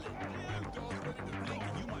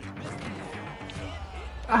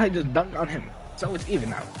just dunked on him, so it's even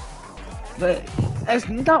now. But it's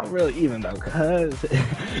not really even though, cause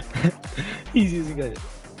he's using it.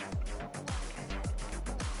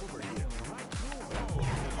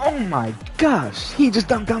 Oh my gosh, he just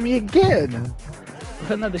dunked on me again.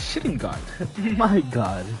 With another shooting guard. My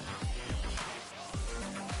god.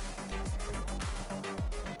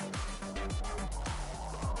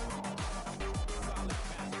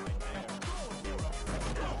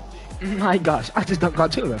 My gosh, I just dunked on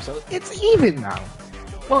 2 of them, so it's even now.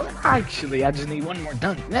 Well, actually, I just need 1 more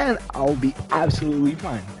dunk, then I'll be absolutely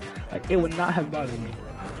fine. Like, it would not have bothered me.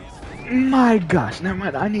 My gosh, never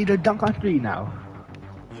mind, I need a dunk on 3 now.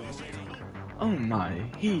 Oh my,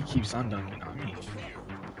 he keeps on dunking on me.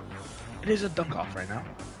 It is a dunk off right now.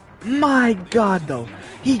 My god, though,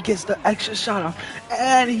 he gets the extra shot off,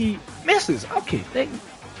 and he misses. Okay, thank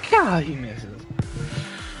God he misses.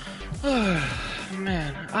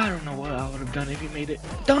 Man, I don't know what I would have done if he made it.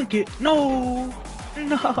 Dunk it! No!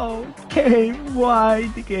 No! Game! Why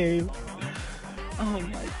the game? Oh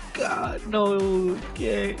my god, no!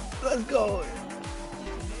 Game! Let's go!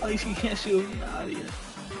 At least he can't shoot him out of here.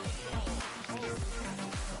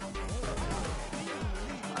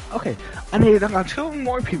 Okay, I need to dunk on 2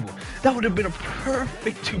 more people. That would have been a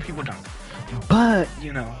perfect 2 people dunk. But,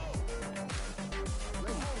 you know.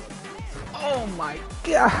 Oh my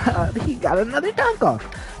god, he got another dunk off.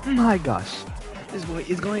 My gosh, this boy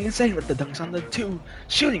is going insane with the dunks on the 2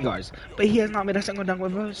 shooting guards. But he has not made a single dunk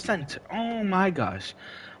with a center. Oh my gosh.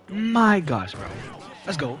 My gosh, bro.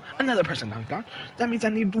 Let's go. Another person dunked on. That means I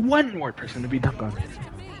need 1 more person to be dunked on.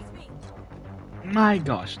 My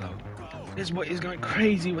gosh, though. This boy is going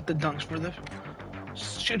crazy with the dunks for the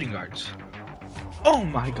shooting guards. Oh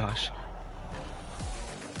my gosh.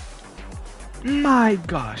 My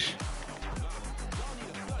gosh.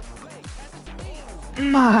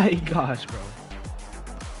 My gosh, bro.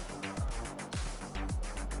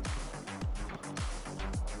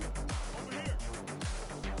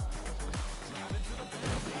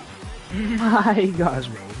 My gosh,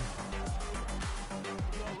 bro.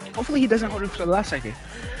 Hopefully he doesn't hold it for the last second.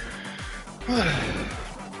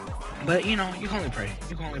 But, you know, you can only pray.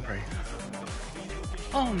 You can only pray.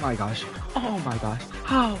 Oh my gosh. Oh my gosh.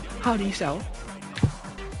 How do you sell?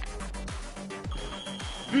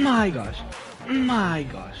 My gosh. My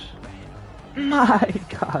gosh. My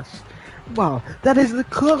gosh. Wow. That is the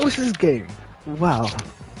closest game. Wow.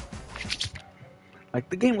 Like,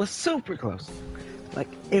 the game was super close. Like,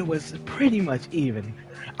 it was pretty much even.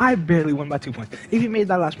 I barely won by 2 points. If he made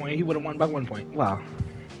that last point, he would have won by 1 point. Wow.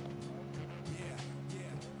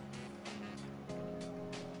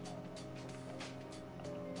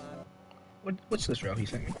 What's this row he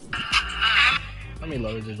sent me? Let me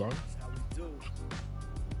load this wrong.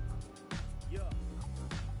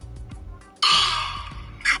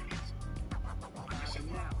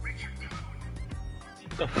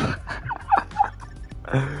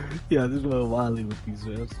 Yeah, this is what wildly with these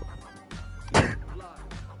rails.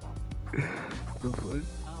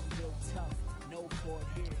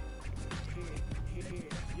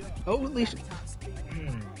 Oh, at least.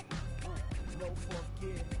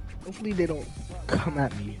 Hopefully they don't come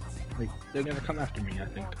at me. Like, they're gonna come after me, I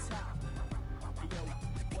think.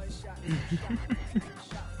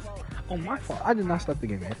 Oh, my fault. I did not start the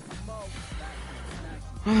game yet.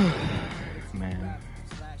 Man.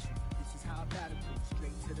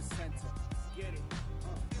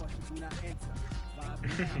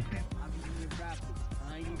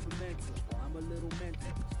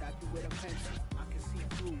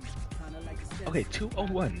 Okay,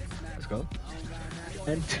 201. Let's go.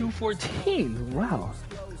 And 214. Wow.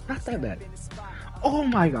 Not that bad. Oh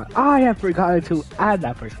my god. I have forgotten to add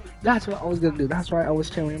that person. That's what I was gonna do. That's why I was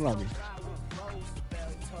chilling in lobby.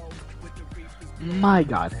 My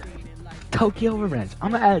god. Tokyo Revenge.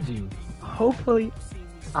 I'm gonna add you. Hopefully.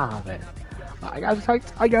 Ah, man. I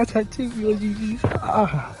got tattoo UGGs.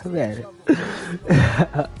 Ah, man.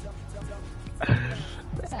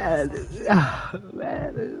 Man. Ah,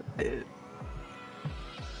 man.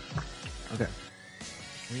 Okay.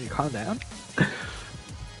 You need to calm down.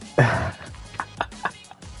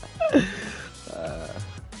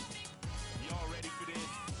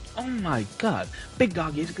 Oh my god. Big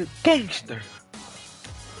Dog is a good gangster.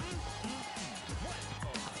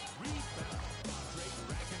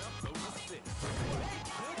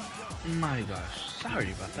 My gosh.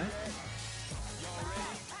 Sorry about that.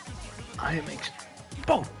 I am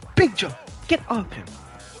Bo, Big Joe, get off him.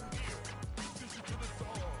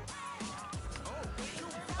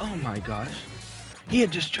 Oh my gosh. He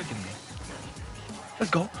had just tricking me.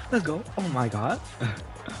 Let's go. Let's go. Oh my god.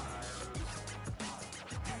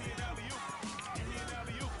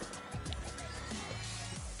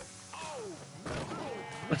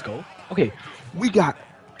 Let's go. Okay, we got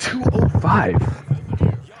 205.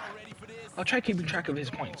 I'll try keeping track of his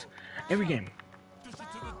points every game.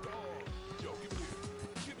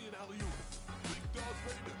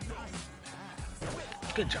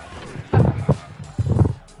 Good job.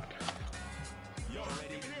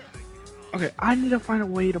 Okay, I need to find a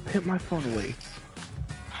way to put my phone away,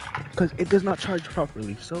 because it does not charge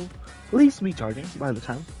properly, so please be charging by the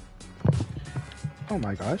time. Oh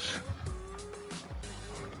my gosh.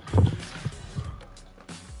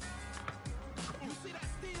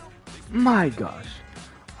 My gosh.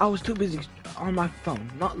 I was too busy on my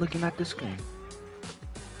phone, not looking at the screen.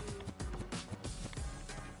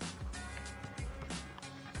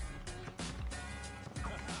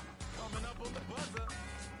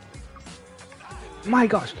 My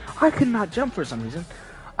gosh, I could not jump for some reason.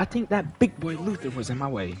 I think that big boy Luther was in my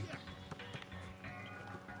way.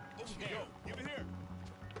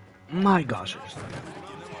 My gosh.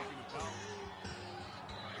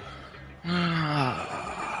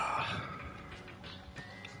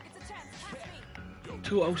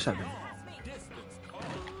 207.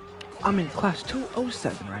 I'm in class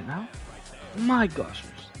 207 right now. My gosh.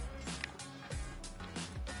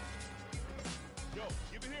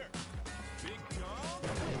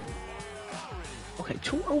 Okay,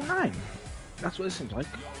 209. That's what it seems like.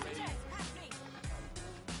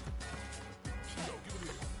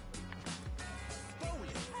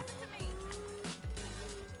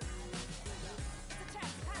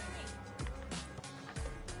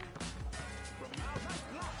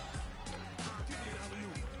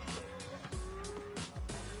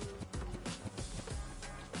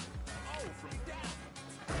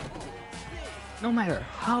 No matter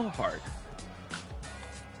how hard.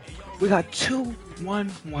 We got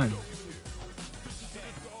 2-1-1.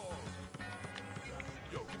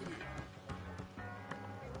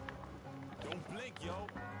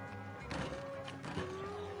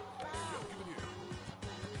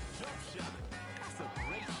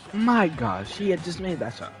 My gosh, he had just made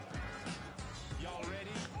that shot.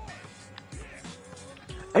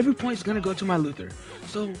 Every point's gonna go to my Luther,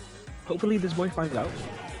 so hopefully this boy finds out.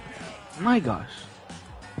 My gosh.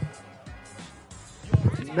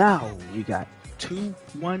 Now we got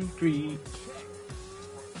 2-1-3.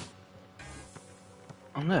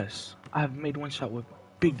 Unless I have made one shot with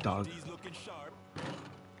Big Dog.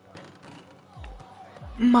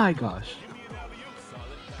 My gosh.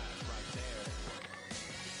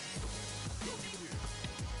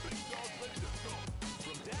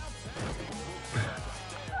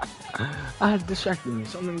 I had distracted me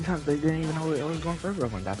so many times they didn't even know I was going for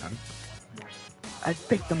everyone that time. I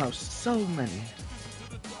picked them out so many.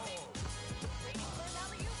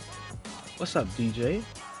 What's up, DJ?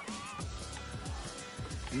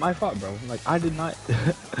 My fault, bro. Like, I did not...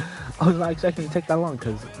 I was not expecting to take that long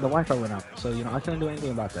because the Wi-Fi went out. So, you know, I couldn't do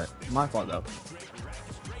anything about that. My fault, though.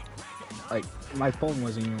 Like, my phone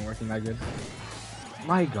wasn't even working that good.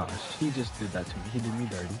 My gosh, he just did that to me. He did me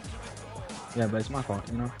dirty. Yeah, but it's my fault,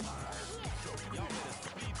 you know?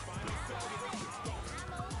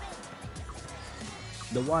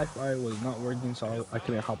 The Wi-Fi was not working, so I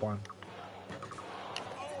couldn't hop on.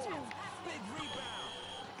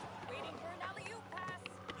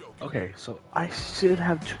 Okay, so I should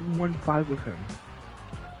have 2-1-5 with him.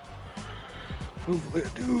 Hopefully I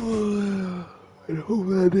do. And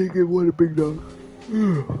hopefully I didn't get one Big Dog.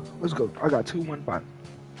 Let's go. I got 2-1-5.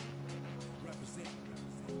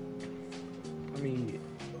 Let me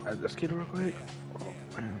add this kid real quick. Oh,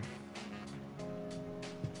 man.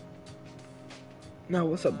 No,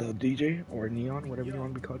 what's up though, DJ or Neon, whatever you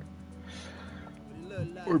want to be called,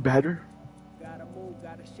 or Batter. Gotta move,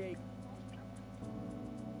 gotta shake.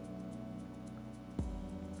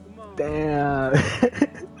 Damn,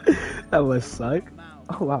 that was suck.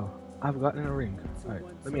 Oh wow, I've gotten a ring. All right,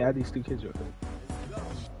 let me add these two kids real quick.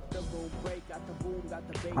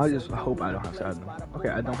 I just hope I don't have to add them. Okay,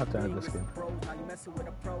 I don't have to add this skin.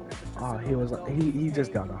 Oh, he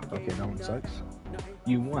just got off. Okay, that one sucks.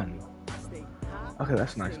 You won. Okay,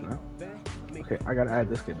 that's nice now. Okay, I gotta add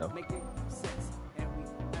this skin though.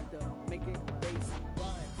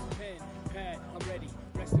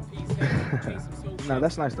 No,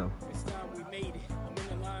 that's nice though.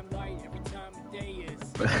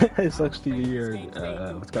 It sucks to be your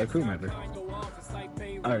what's called crew member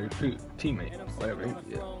or teammate, whatever.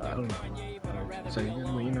 Yeah, I don't know. So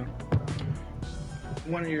you know,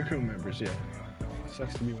 one of your crew members. Yeah,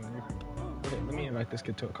 sucks to be one of your crew. Okay, let me invite this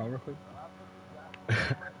kid to a call real quick.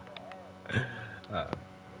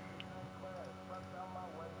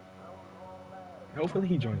 Hopefully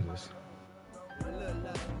he joins us.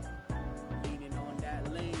 Leaning on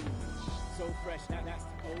that lane, so fresh. Now that's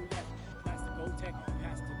the gold left. That's the gold tech.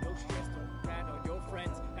 Pass to no stress. Don't rat on your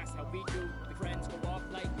friends. That's how we do. The friends go off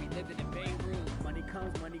like we living in Beirut. Money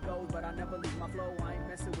comes, money goes, but I never leave my flow. I ain't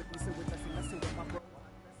messing with you, so with us, messing with my bro.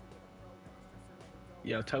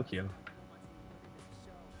 Yo, Tokyo.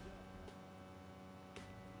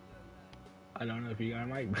 I don't know if you got a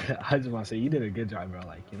mic, but I just want to say you did a good job, bro.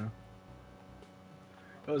 Like, you know,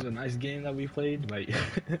 it was a nice game that we played. Like,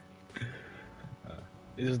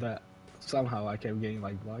 it's just that somehow I kept getting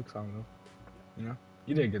like likes. I don't know. You know,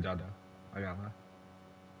 you did a good job though. I gotta lie.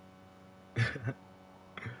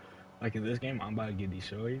 Like in this game, I'm about to get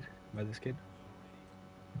destroyed by this kid.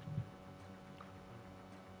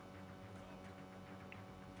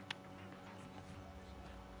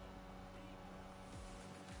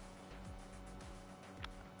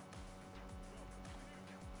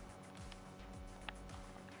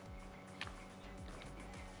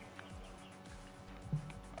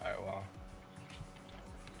 Alright, well.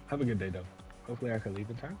 Have a good day though. Hopefully I can leave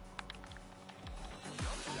in time.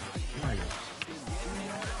 Oh my gosh.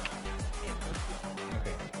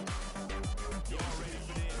 Okay.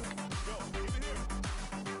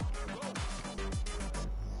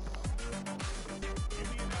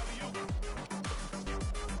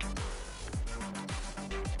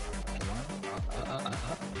 Come on.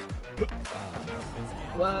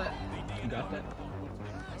 What? You got that?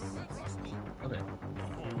 Okay.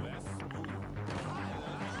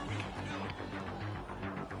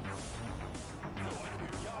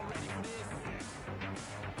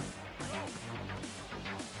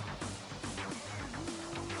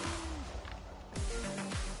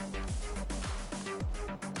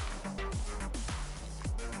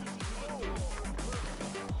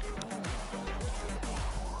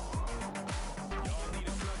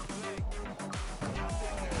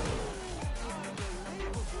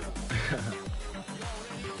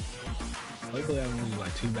 Hopefully I don't lose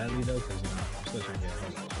like too badly though, because you know I'm still trying to get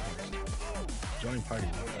home. Join party.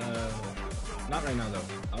 Not right now though.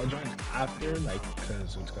 I'll join after, like,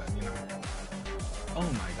 cause it's good, you know. Oh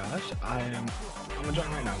my gosh, I'm gonna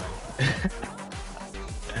join right now though.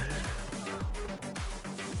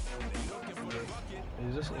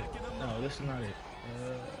 Is this it? No, this is not it.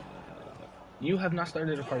 You have not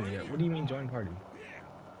started a party yet. What do you mean join party?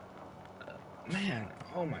 Man,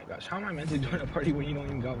 oh my gosh, how am I meant to join a party when you don't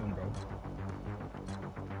even got one, bro?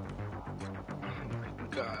 Oh my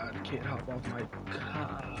god, kid, hop off my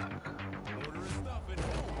cock.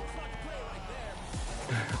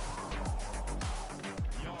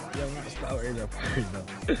 Yo, I'm not starting a party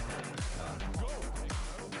though.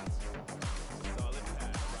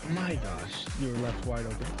 My gosh, you were left wide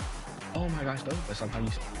open. Oh my gosh, though, that's somehow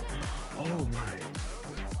you. Oh my.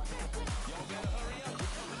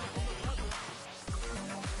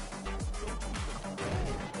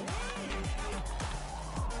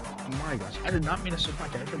 My gosh, I did not mean to switch my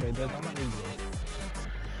character, but it does not mean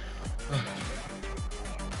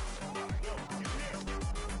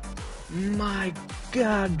to. My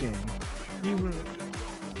god, game. You were.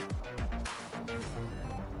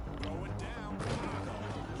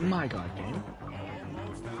 My god, game.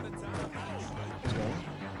 Let's go.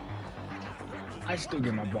 I still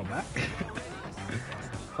get my ball back.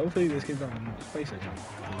 Hopefully this kid's on PlayStation.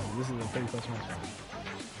 This is a pretty close match.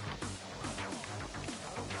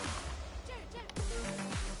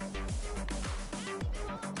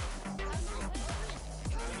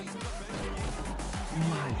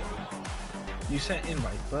 My god. You sent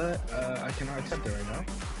invite, but I cannot accept it right now.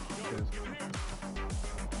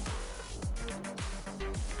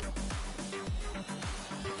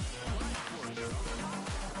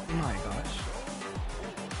 My gosh.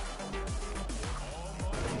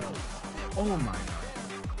 Oh my god.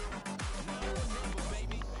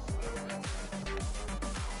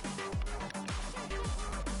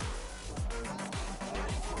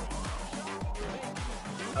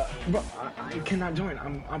 Bro, I cannot join.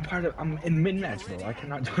 I'm in mid-match, bro. I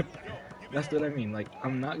cannot join. That's what I mean. Like,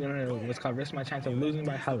 I'm not gonna, what's called, risk my chance of losing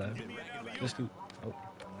by hella. Just to, oh.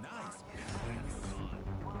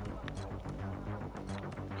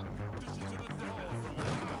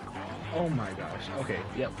 Oh my gosh. Okay,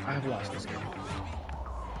 yep, I have lost this game.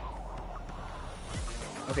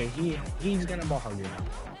 Okay, he's gonna ball hug you now.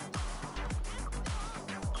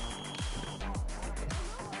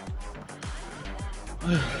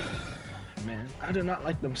 Man, I do not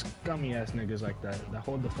like them scummy ass niggas like that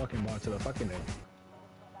hold the fucking ball to the fucking end.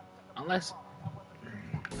 Unless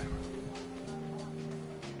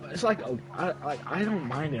it's like I don't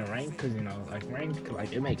mind in rank because you know like rank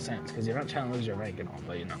like it makes sense because you don't challenge your rank and all,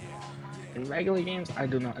 but you know in regular games I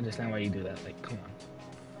do not understand why you do that. Like come on,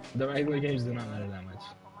 the regular games do not matter that much.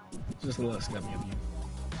 It's just a little scummy of you.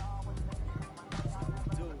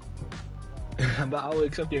 But I will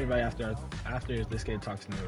accept your invite after this kid talks to me.